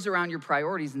boundaries around your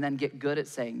priorities and then get good at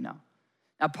saying no.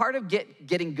 Now, part of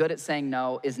getting good at saying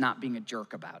no is not being a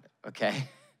jerk about it, okay?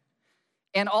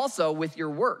 And also with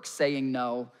your work, saying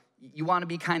no, you want to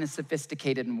be kind of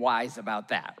sophisticated and wise about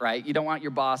that, right? You don't want your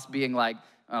boss being like,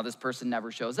 oh, this person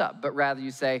never shows up. But rather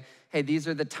you say, hey, these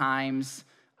are the times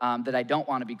that I don't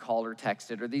want to be called or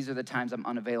texted, or these are the times I'm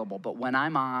unavailable. But when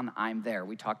I'm on, I'm there.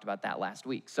 We talked about that last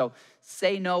week. So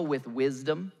say no with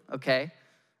wisdom, okay?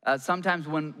 Sometimes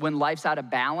when life's out of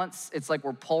balance, it's like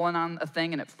we're pulling on a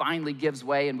thing and it finally gives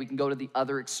way and we can go to the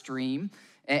other extreme.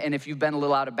 And if you've been a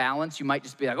little out of balance, you might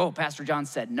just be like, oh, Pastor John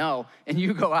said no. And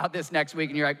you go out this next week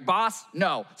and you're like, boss,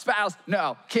 no. Spouse,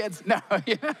 no. Kids, no.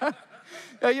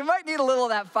 You might need a little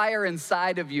of that fire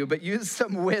inside of you, but use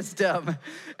some wisdom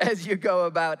as you go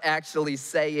about actually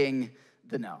saying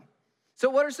the no. So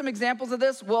what are some examples of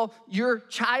this? Well, your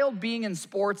child being in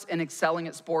sports and excelling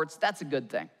at sports, that's a good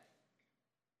thing.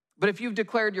 But if you've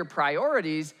declared your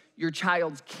priorities, your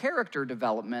child's character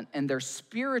development and their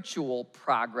spiritual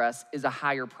progress is a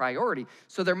higher priority.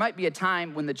 So there might be a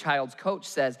time when the child's coach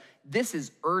says, this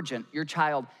is urgent, your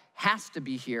child has to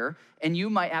be here, and you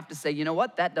might have to say, you know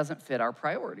what, that doesn't fit our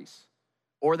priorities,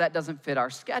 or that doesn't fit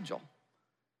our schedule.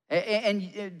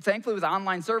 And thankfully with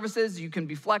online services, you can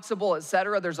be flexible, et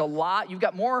cetera. There's a lot, you've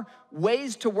got more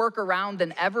ways to work around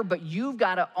than ever, but you've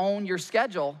got to own your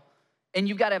schedule. And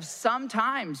you've got to have some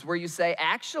times where you say,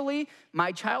 actually,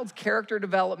 my child's character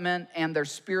development and their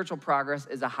spiritual progress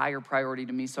is a higher priority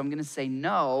to me, so I'm gonna say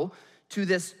no to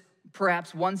this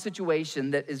perhaps one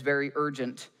situation that is very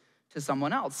urgent to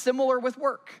someone else. Similar with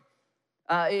work.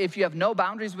 If you have no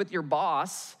boundaries with your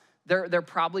boss, they're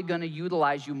probably gonna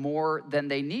utilize you more than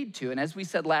they need to. And as we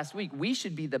said last week, we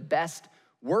should be the best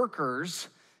workers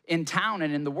in town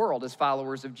and in the world as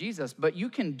followers of Jesus. But you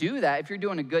can do that if you're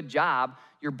doing a good job.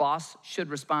 Your boss should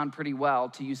respond pretty well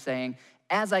to you saying,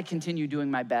 as I continue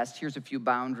doing my best, here's a few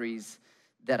boundaries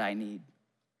that I need.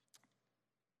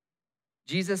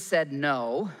 Jesus said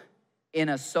no in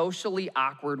a socially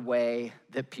awkward way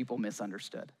that people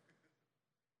misunderstood.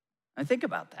 And think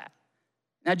about that.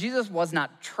 Now, Jesus was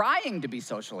not trying to be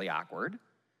socially awkward,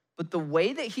 but the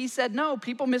way that he said no,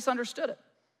 people misunderstood it.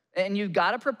 And you've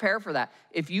got to prepare for that.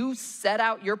 If you set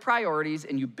out your priorities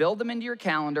and you build them into your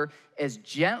calendar, as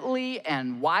gently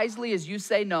and wisely as you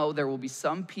say no, there will be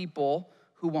some people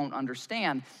who won't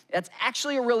understand. That's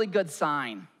actually a really good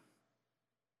sign.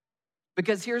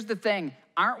 Because here's the thing,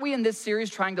 aren't we in this series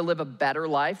trying to live a better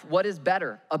life? What is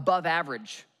better? Above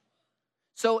average.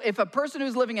 So if a person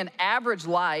who's living an average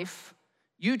life,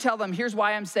 you tell them, here's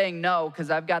why I'm saying no,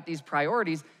 because I've got these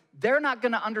priorities, they're not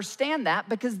gonna understand that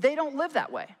because they don't live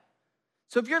that way.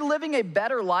 So if you're living a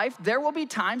better life, there will be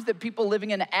times that people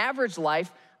living an average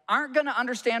life aren't gonna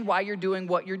understand why you're doing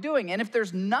what you're doing. And if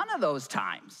there's none of those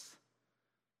times,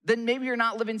 then maybe you're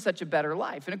not living such a better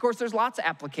life. And of course, there's lots of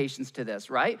applications to this,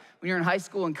 right? When you're in high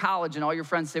school and college and all your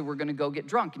friends say, we're gonna go get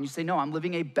drunk, and you say, no, I'm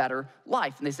living a better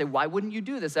life. And they say, why wouldn't you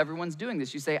do this? Everyone's doing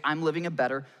this. You say, I'm living a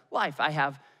better life. I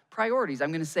have priorities.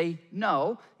 I'm gonna say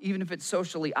no, even if it's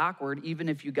socially awkward, even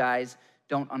if you guys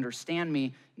don't understand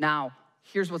me. Now,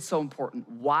 here's what's so important.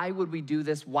 Why would we do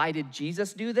this? Why did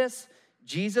Jesus do this?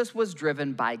 Jesus was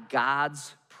driven by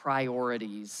God's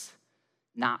priorities,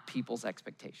 not people's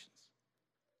expectations.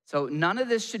 So none of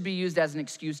this should be used as an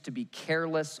excuse to be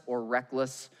careless or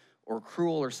reckless or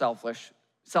cruel or selfish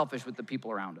with the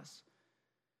people around us.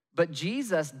 But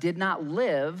Jesus did not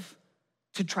live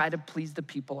to try to please the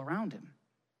people around him.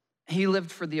 He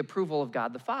lived for the approval of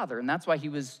God the Father, and that's why he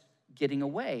was getting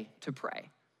away to pray.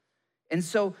 And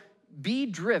so be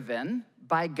driven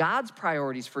by God's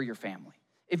priorities for your family.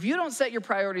 If you don't set your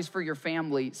priorities for your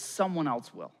family, someone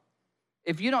else will.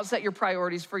 If you don't set your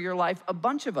priorities for your life, a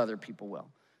bunch of other people will.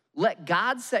 Let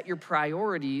God set your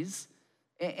priorities,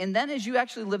 and then as you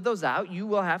actually live those out, you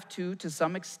will have to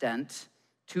some extent,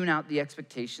 tune out the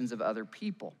expectations of other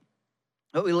people.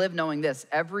 But we live knowing this,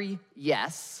 every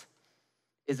yes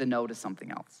is a no to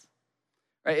something else.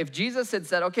 Right? If Jesus had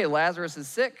said, okay, Lazarus is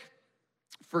sick,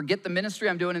 forget the ministry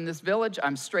I'm doing in this village,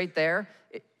 I'm straight there,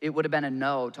 it would have been a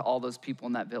no to all those people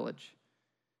in that village.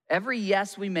 Every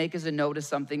yes we make is a no to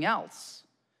something else.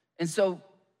 And so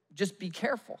just be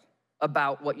careful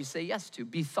about what you say yes to.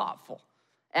 Be thoughtful.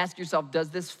 Ask yourself, does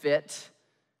this fit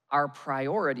our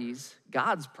priorities,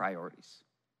 God's priorities?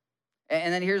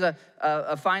 And then here's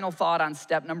a final thought on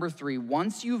step number 3.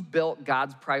 Once you've built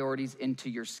God's priorities into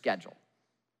your schedule,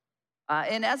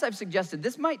 and as I've suggested,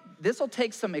 this will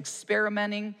take some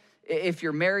experimenting. If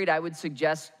you're married, I would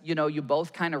suggest, you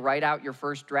both kind of write out your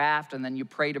first draft and then you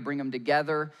pray to bring them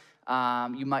together.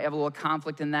 You might have a little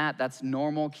conflict in that. That's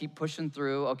normal. Keep pushing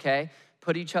through, okay?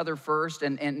 Put each other first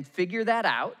and figure that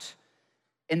out.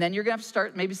 And then you're gonna have to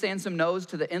start maybe saying some no's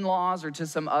to the in-laws or to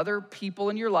some other people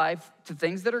in your life, to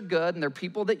things that are good and they're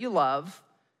people that you love.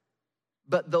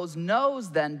 But those no's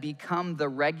then become the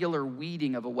regular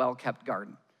weeding of a well-kept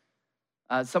garden.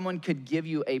 Someone could give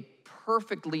you a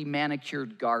perfectly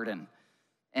manicured garden,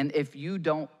 and if you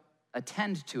don't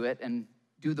attend to it and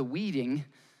do the weeding,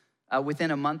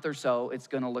 within a month or so, it's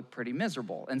gonna look pretty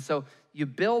miserable. And so you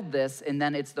build this, and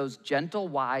then it's those gentle,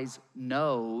 wise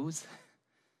no's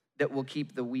that will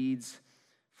keep the weeds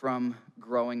from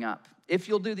growing up. If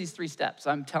you'll do these 3 steps,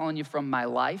 I'm telling you from my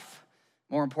life,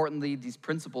 more importantly, these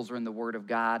principles are in the Word of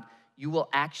God, you will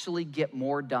actually get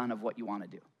more done of what you wanna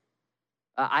do.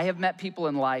 I have met people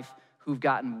in life who've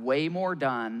gotten way more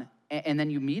done, and then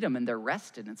you meet them and they're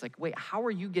rested. And it's like, wait, how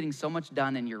are you getting so much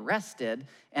done and you're rested,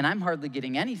 and I'm hardly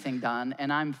getting anything done,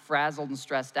 and I'm frazzled and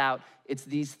stressed out? It's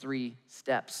these 3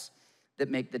 steps that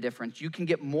make the difference. You can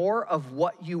get more of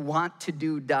what you want to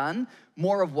do done,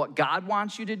 more of what God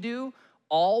wants you to do,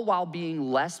 all while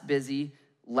being less busy,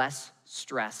 less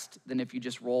stressed than if you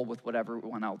just roll with whatever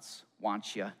everyone else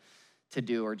wants you to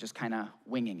do or just kind of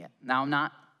winging it. Now, I'm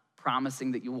not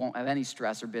promising that you won't have any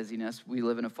stress or busyness. We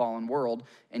live in a fallen world,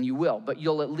 and you will, but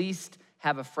you'll at least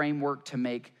have a framework to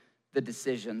make the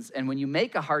decisions. And when you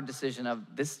make a hard decision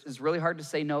of, this is really hard to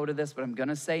say no to this, but I'm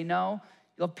gonna say no,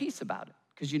 you'll have peace about it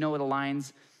because you know it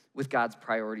aligns with God's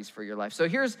priorities for your life. So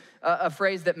here's a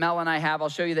phrase that Mel and I have. I'll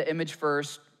show you the image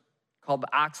first, called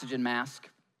the oxygen mask.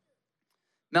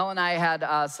 Mel and I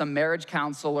had some marriage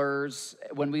counselors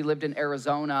when we lived in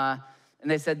Arizona,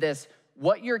 and they said this: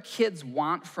 what your kids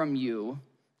want from you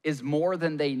is more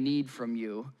than they need from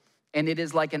you, and it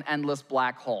is like an endless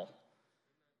black hole.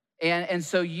 And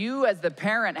so you as the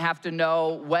parent have to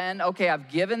know when, okay, I've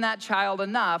given that child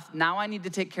enough, now I need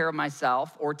to take care of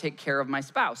myself or take care of my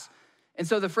spouse. And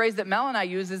so the phrase that Mel and I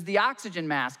use is the oxygen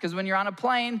mask, because when you're on a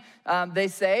plane, they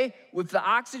say, if the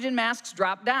oxygen masks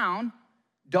drop down,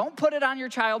 don't put it on your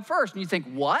child first. And you think,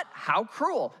 what? How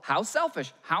cruel, how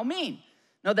selfish, how mean.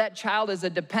 No, that child is a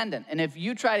dependent. And if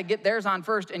you try to get theirs on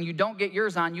first and you don't get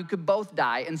yours on, you could both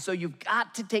die. And so you've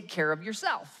got to take care of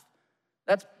yourself.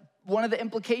 That's one of the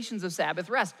implications of Sabbath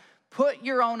rest. Put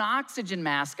your own oxygen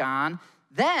mask on,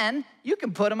 then you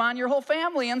can put them on your whole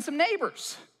family and some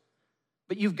neighbors.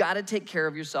 But you've got to take care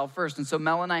of yourself first. And so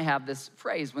Mel and I have this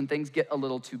phrase when things get a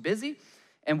little too busy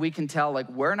and we can tell like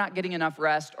we're not getting enough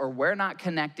rest or we're not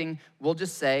connecting, we'll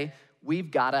just say, we've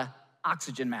got to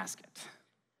oxygen mask it.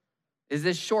 Is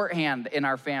this shorthand in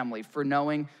our family for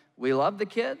knowing we love the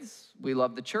kids, we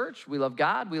love the church, we love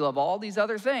God, we love all these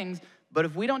other things, but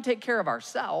if we don't take care of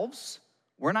ourselves,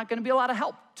 we're not gonna be a lot of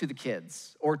help to the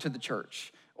kids or to the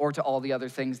church or to all the other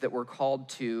things that we're called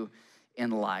to in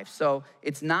life. So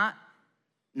it's not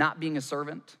being a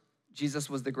servant. Jesus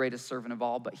was the greatest servant of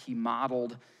all, but he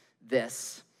modeled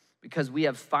this. Because we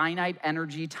have finite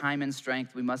energy, time, and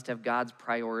strength, we must have God's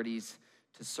priorities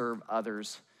to serve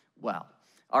others well.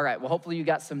 All right, well, hopefully you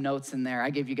got some notes in there. I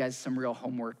gave you guys some real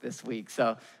homework this week.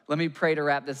 So let me pray to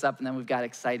wrap this up, and then we've got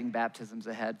exciting baptisms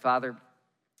ahead. Father,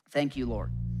 thank you,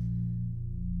 Lord,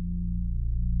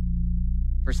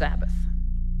 for Sabbath.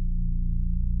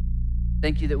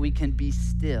 Thank you that we can be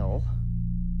still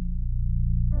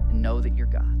and know that you're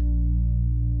God.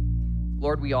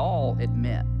 Lord, we all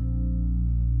admit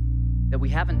that we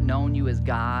haven't known you as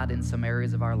God in some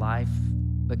areas of our life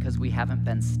because we haven't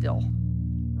been still.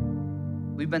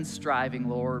 We've been striving,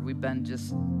 Lord. We've been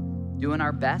just doing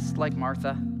our best like Martha.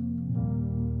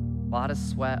 A lot of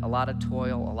sweat, a lot of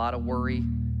toil, a lot of worry,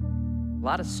 a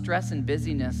lot of stress and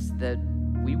busyness that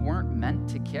we weren't meant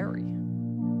to carry.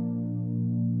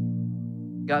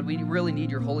 God, we really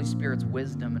need your Holy Spirit's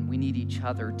wisdom, and we need each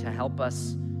other to help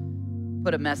us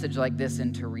put a message like this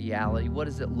into reality. What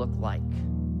does it look like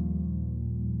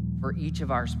for each of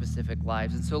our specific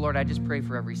lives? And so, Lord, I just pray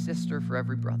for every sister, for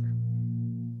every brother.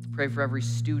 Pray for every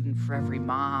student, for every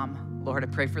mom. Lord, I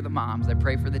pray for the moms. I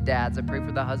pray for the dads. I pray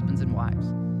for the husbands and wives.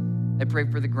 I pray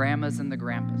for the grandmas and the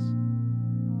grandpas.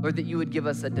 Lord, that you would give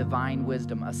us a divine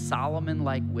wisdom, a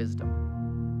Solomon-like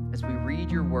wisdom, as we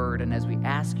read your word and as we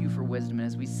ask you for wisdom and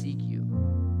as we seek you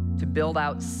to build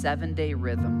out 7-day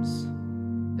rhythms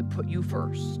that put you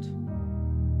first,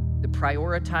 that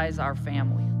prioritize our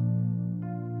family,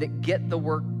 that get the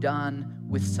work done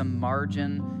with some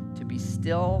margin to be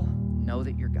still, know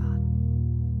that you're God.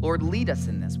 Lord, lead us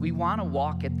in this. We want to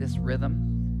walk at this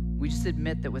rhythm. We just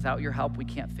admit that without your help, we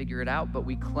can't figure it out, but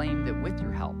we claim that with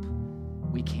your help,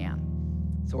 we can.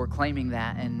 So we're claiming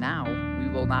that, and now we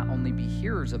will not only be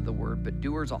hearers of the word, but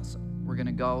doers also. We're going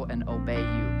to go and obey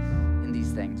you in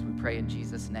these things. We pray in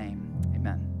Jesus' name.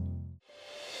 Amen.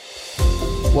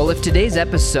 Well, if today's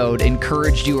episode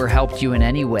encouraged you or helped you in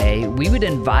any way, we would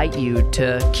invite you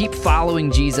to keep following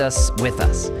Jesus with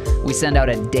us. We send out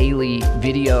a daily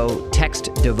video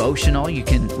text devotional. You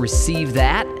can receive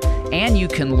that and you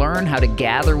can learn how to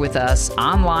gather with us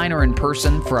online or in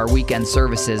person for our weekend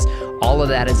services. All of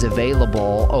that is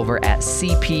available over at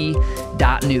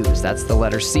cp.news. That's the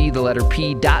letter C, the letter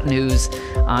P.news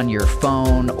on your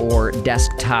phone or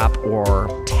desktop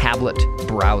or tablet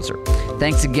browser.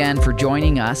 Thanks again for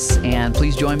joining us, and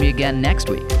please join me again next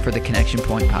week for the Connection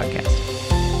Point Podcast.